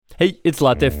Hey, it's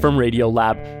Latif from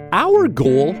Radiolab. Our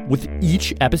goal with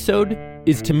each episode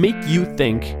is to make you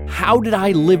think, how did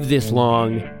I live this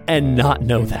long and not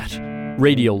know that?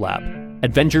 Radiolab,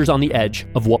 adventures on the edge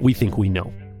of what we think we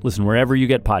know. Listen wherever you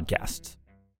get podcasts.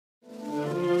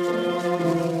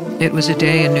 It was a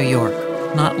day in New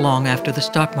York, not long after the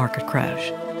stock market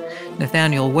crash.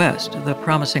 Nathaniel West, the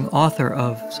promising author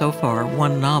of, so far,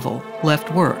 one novel,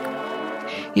 left work.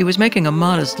 He was making a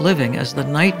modest living as the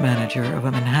night manager of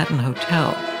a Manhattan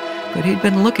hotel, but he'd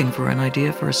been looking for an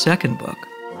idea for a second book.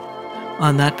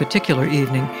 On that particular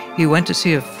evening, he went to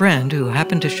see a friend who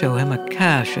happened to show him a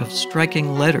cache of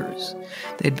striking letters.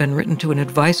 They'd been written to an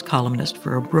advice columnist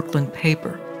for a Brooklyn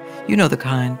paper. You know the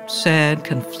kind, sad,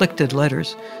 conflicted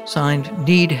letters, signed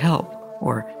 "Need Help"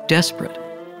 or "Desperate."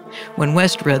 When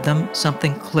West read them,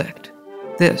 something clicked.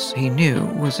 This, he knew,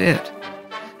 was it.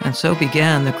 And so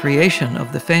began the creation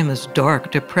of the famous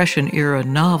dark Depression-era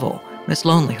novel, Miss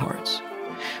Lonely Hearts.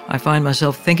 I find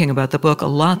myself thinking about the book a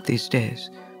lot these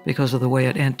days because of the way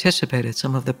it anticipated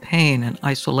some of the pain and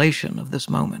isolation of this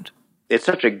moment. It's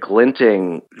such a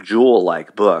glinting,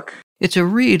 jewel-like book. It's a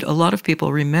read a lot of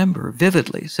people remember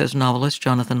vividly, says novelist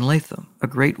Jonathan Latham, a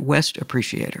great West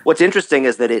appreciator. What's interesting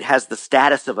is that it has the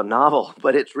status of a novel,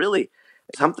 but it's really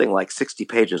something like 60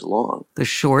 pages long. The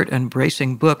short and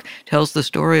bracing book tells the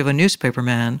story of a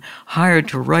newspaperman hired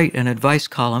to write an advice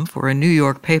column for a New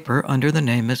York paper under the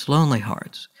name Miss Lonely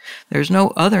Hearts. There's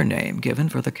no other name given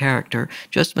for the character,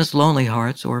 just Miss Lonely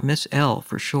Hearts, or Miss L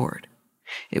for short.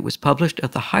 It was published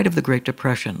at the height of the Great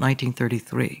Depression,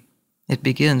 1933. It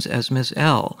begins as Miss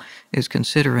L is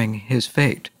considering his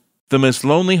fate. The Miss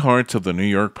Lonely Hearts of the New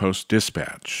York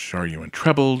Post-Dispatch. Are you in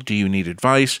trouble? Do you need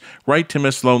advice? Write to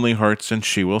Miss Lonely Hearts and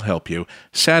she will help you.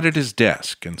 Sat at his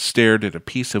desk and stared at a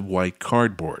piece of white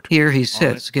cardboard. Here he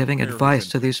sits, giving advice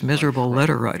to these miserable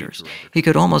letter writers. He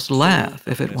could almost laugh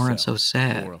if it weren't so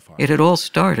sad. It had all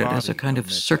started as a kind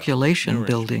of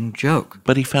circulation-building joke.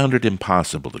 But he found it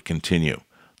impossible to continue.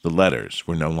 The letters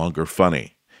were no longer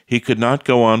funny. He could not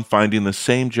go on finding the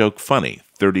same joke funny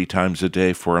 30 times a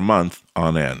day for a month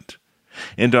on end.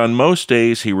 And on most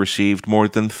days he received more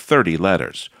than 30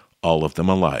 letters, all of them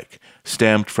alike,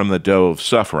 stamped from the dough of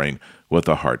suffering with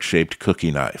a heart-shaped cookie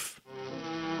knife.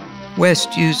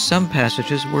 West used some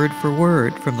passages word for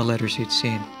word from the letters he'd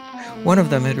seen. One of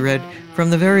them had read, "From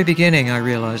the very beginning I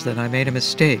realized that I made a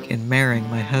mistake in marrying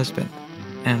my husband,"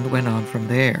 and went on from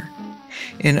there.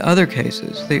 In other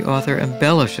cases, the author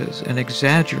embellishes and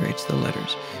exaggerates the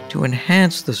letters to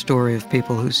enhance the story of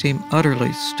people who seem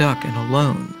utterly stuck and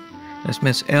alone, as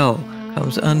Miss L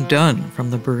comes undone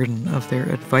from the burden of their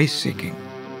advice-seeking.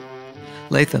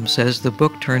 Latham says the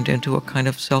book turned into a kind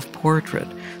of self-portrait,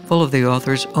 full of the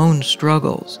author's own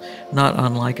struggles, not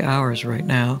unlike ours right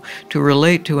now, to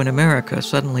relate to an America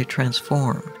suddenly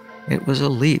transformed. It was a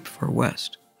leap for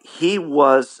West. He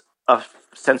was a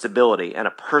sensibility and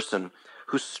a person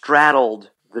who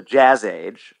straddled the Jazz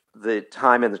Age, the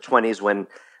time in the 20s when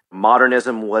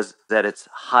modernism was at its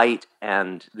height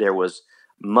and there was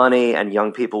money and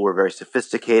young people were very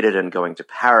sophisticated and going to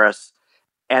Paris.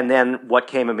 And then what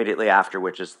came immediately after,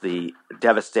 which is the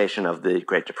devastation of the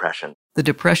Great Depression. The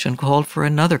Depression called for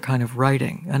another kind of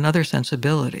writing, another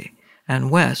sensibility, and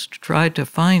West tried to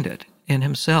find it in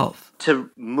himself.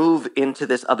 To move into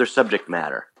this other subject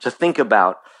matter, to think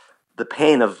about the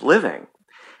pain of living.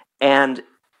 And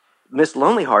Miss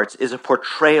Lonely Hearts is a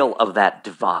portrayal of that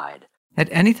divide. Had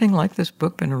anything like this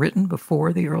book been written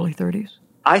before the early 30s?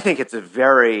 I think it's a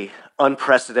very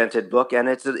unprecedented book, and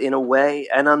it's, in a way,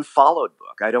 an unfollowed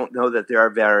book. I don't know that there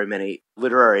are very many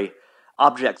literary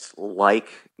objects like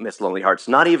Miss Lonely Hearts.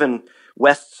 Not even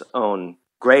West's own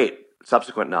great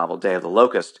subsequent novel, Day of the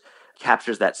Locust,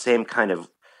 captures that same kind of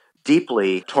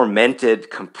deeply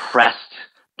tormented, compressed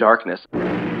darkness.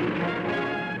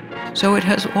 So it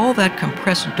has all that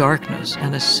compressed darkness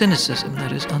and a cynicism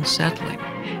that is unsettling.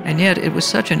 And yet it was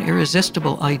such an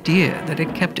irresistible idea that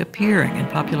it kept appearing in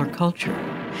popular culture.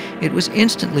 It was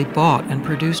instantly bought and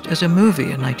produced as a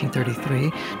movie in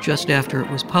 1933, just after it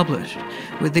was published,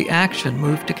 with the action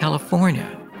moved to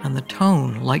California and the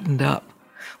tone lightened up,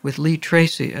 with Lee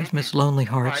Tracy as Miss Lonely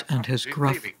Hearts and his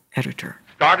gruff editor.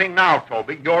 Starting now,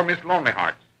 Toby, you're Miss Lonely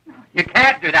Hearts. You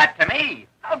can't do that to me.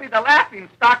 I'll be the laughing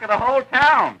stock of the whole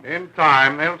town. In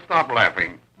time, they'll stop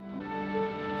laughing.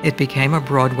 It became a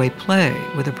Broadway play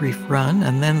with a brief run,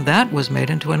 and then that was made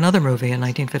into another movie in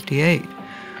 1958,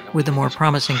 with the more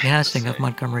promising casting of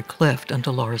Montgomery Clift and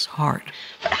Dolores Hart.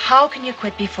 But how can you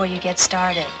quit before you get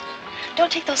started?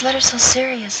 Don't take those letters so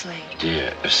seriously.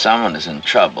 Dear, if someone is in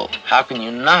trouble, how can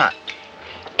you not?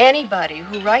 Anybody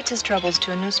who writes his troubles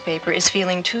to a newspaper is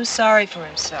feeling too sorry for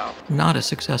himself. Not a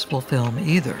successful film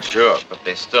either. Sure, but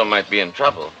they still might be in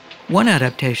trouble. One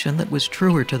adaptation that was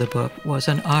truer to the book was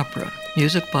an opera,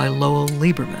 music by Lowell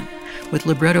Lieberman, with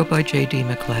libretto by J.D.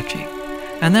 McClatchy.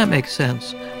 And that makes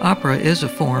sense. Opera is a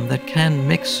form that can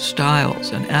mix styles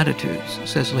and attitudes,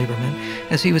 says Lieberman,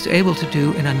 as he was able to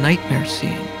do in A Nightmare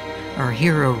Scene, our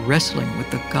hero wrestling with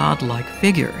the godlike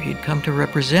figure he'd come to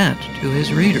represent to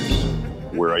his readers.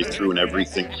 Where I threw in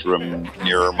everything from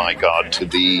Nearer My God to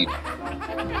Thee,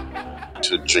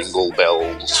 to Jingle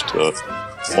Bells, to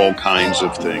all kinds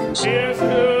of things. Here's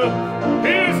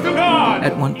to God.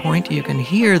 At one point, you can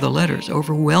hear the letters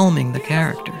overwhelming the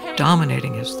character,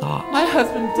 dominating his thoughts. My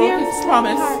husband broke his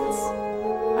promise.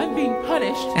 I'm being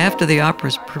punished. After the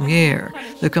opera's premiere,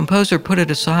 the composer put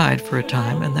it aside for a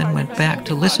time and then went back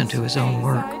to listen to his own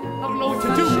work. I don't know what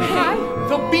to do.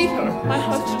 They'll beat her. My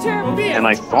husband's terrible. And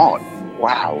I thought,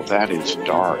 wow, that is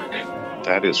dark.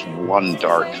 That is one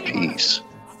dark piece.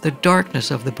 The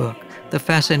darkness of the book, the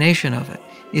fascination of it,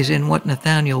 is in what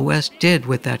Nathanael West did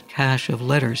with that cache of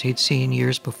letters he'd seen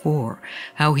years before,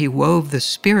 how he wove the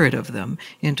spirit of them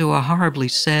into a horribly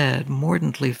sad,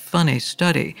 mordantly funny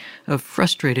study of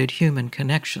frustrated human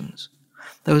connections.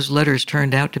 Those letters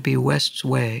turned out to be West's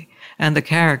way, and the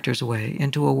character's way,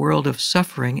 into a world of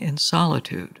suffering in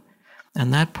solitude.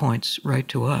 And that points right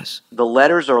to us. The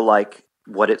letters are like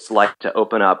what it's like to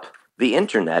open up the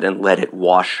internet and let it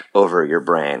wash over your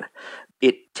brain.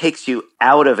 It takes you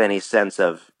out of any sense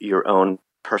of your own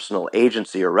personal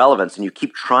agency or relevance, and you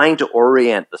keep trying to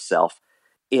orient the self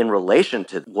in relation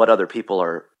to what other people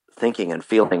are thinking and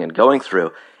feeling and going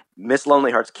through. Miss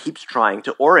Lonely Hearts keeps trying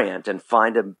to orient and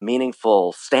find a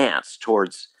meaningful stance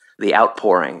towards the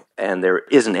outpouring, and there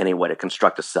isn't any way to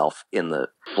construct a self in the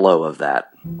flow of that.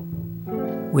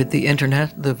 With the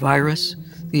internet, the virus,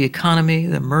 the economy,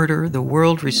 the murder, the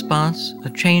world response, a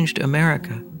changed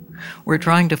America, we're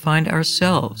trying to find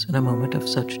ourselves in a moment of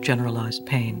such generalized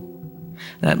pain.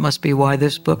 That must be why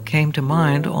this book came to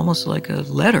mind almost like a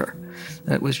letter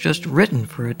that was just written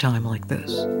for a time like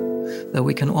this, though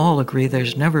we can all agree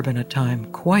there's never been a time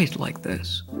quite like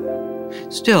this.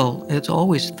 Still, it's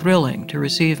always thrilling to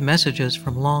receive messages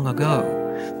from long ago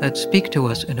that speak to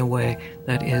us in a way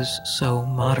that is so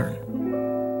modern.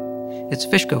 It's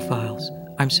Fishko Files.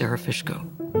 I'm Sarah Fishko.